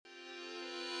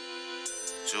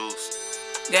Juice.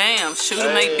 Damn,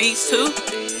 Shooter make beats too? Before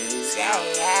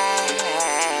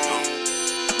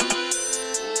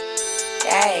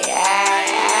I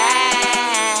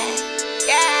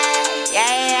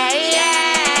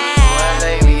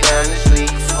lay me down to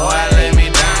sleep,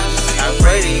 I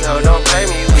pray these hoes don't play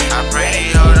me weak.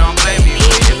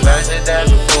 If I should die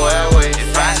before I wake, I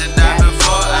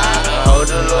hope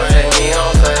the Lord take me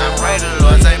home safe.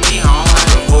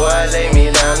 Before I lay me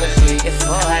down to sleep,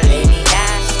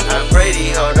 I pray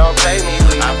these hoes don't play me weak.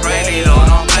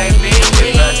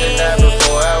 If I should die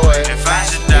before I wake,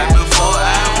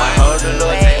 I hope the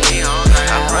Lord take me home safe.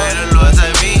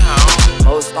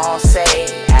 Most gon' say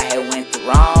I had went the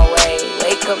wrong way.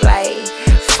 Wake up like,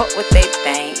 fuck what they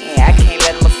think. I can't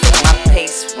let them affect my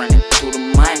pace. Running through the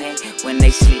money. When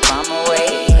they sleep, I'm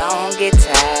awake. Don't get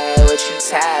tired, what you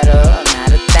tired of?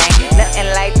 Not a thing. Nothing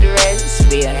like the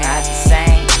rest, we are not the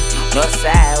same.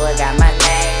 Northside, what got my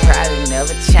name? Probably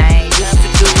never change. Used to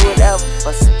do whatever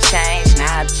for some change.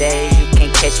 Nowadays, you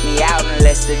can't catch me out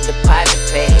unless the deposit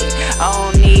paid. I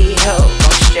don't need help,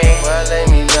 I'm straight. Before I lay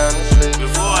me down to sleep,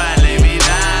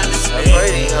 I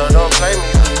pray these hoes don't play me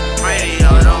weak.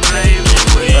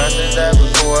 If I should die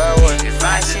before I wake,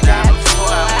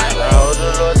 I hope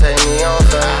the Lord take me home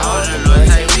safe.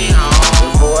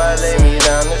 Before I lay me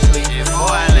down to sleep,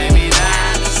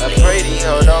 I pray these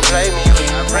hoes don't play me weak.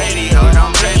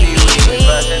 If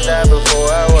I should die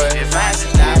before I wake, I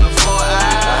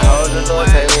hope the Lord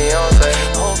take me home safe.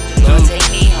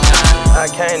 I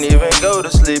can't even go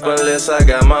to sleep unless I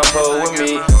got my pole with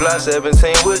me. Block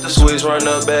 17 with the switch, run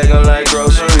up bag, I'm like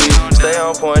groceries. Stay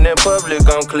on point in public,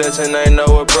 I'm clutching, ain't no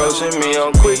approaching me. I'm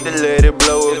quick to let it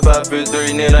blow if I feel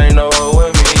 3, then ain't no hoe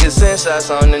with me. Get send shots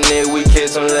on the net, we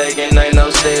catch them lagging, ain't no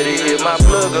steady. Hit my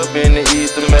plug up in the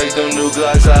east to make them new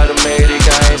Glocks automatic.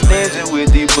 I ain't stingy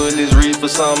with these bullets, reach for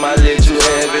some, I let you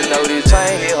have it. Know this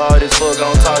chain hit hard as fuck,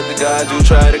 gon' talk to God, you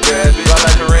try to grab it. I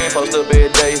like the ring, post up every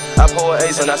day. I pour an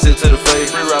ace and I sit to the face.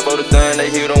 Free rap the thing,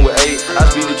 they hit on with 8. I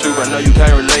speak the truth, I know you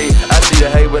can't relate. I see the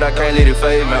hate, but I can't let it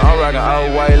fade, man. I'm rockin' all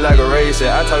white like a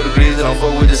racer. I told the glizzy, don't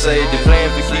fuck with the safety.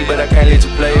 Playing for keep, but I can't let you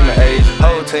play, man. Ayy,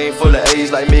 whole team full of A's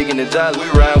like Megan and Jolly. We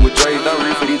ride with Drake, don't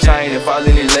reach for these chain and fall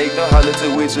in the lake. Don't holler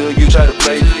to which you try to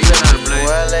play. Before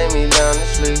I lay me down to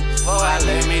sleep,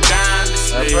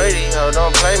 I pray these hoes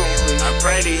don't play me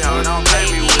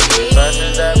weak. If I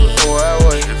should die before I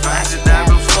wake, I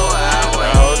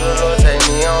hope the Lord take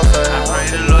me home safe.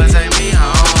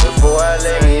 Before I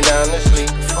lay me down to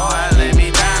sleep,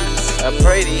 I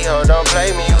pray these hoes don't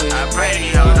play me weak.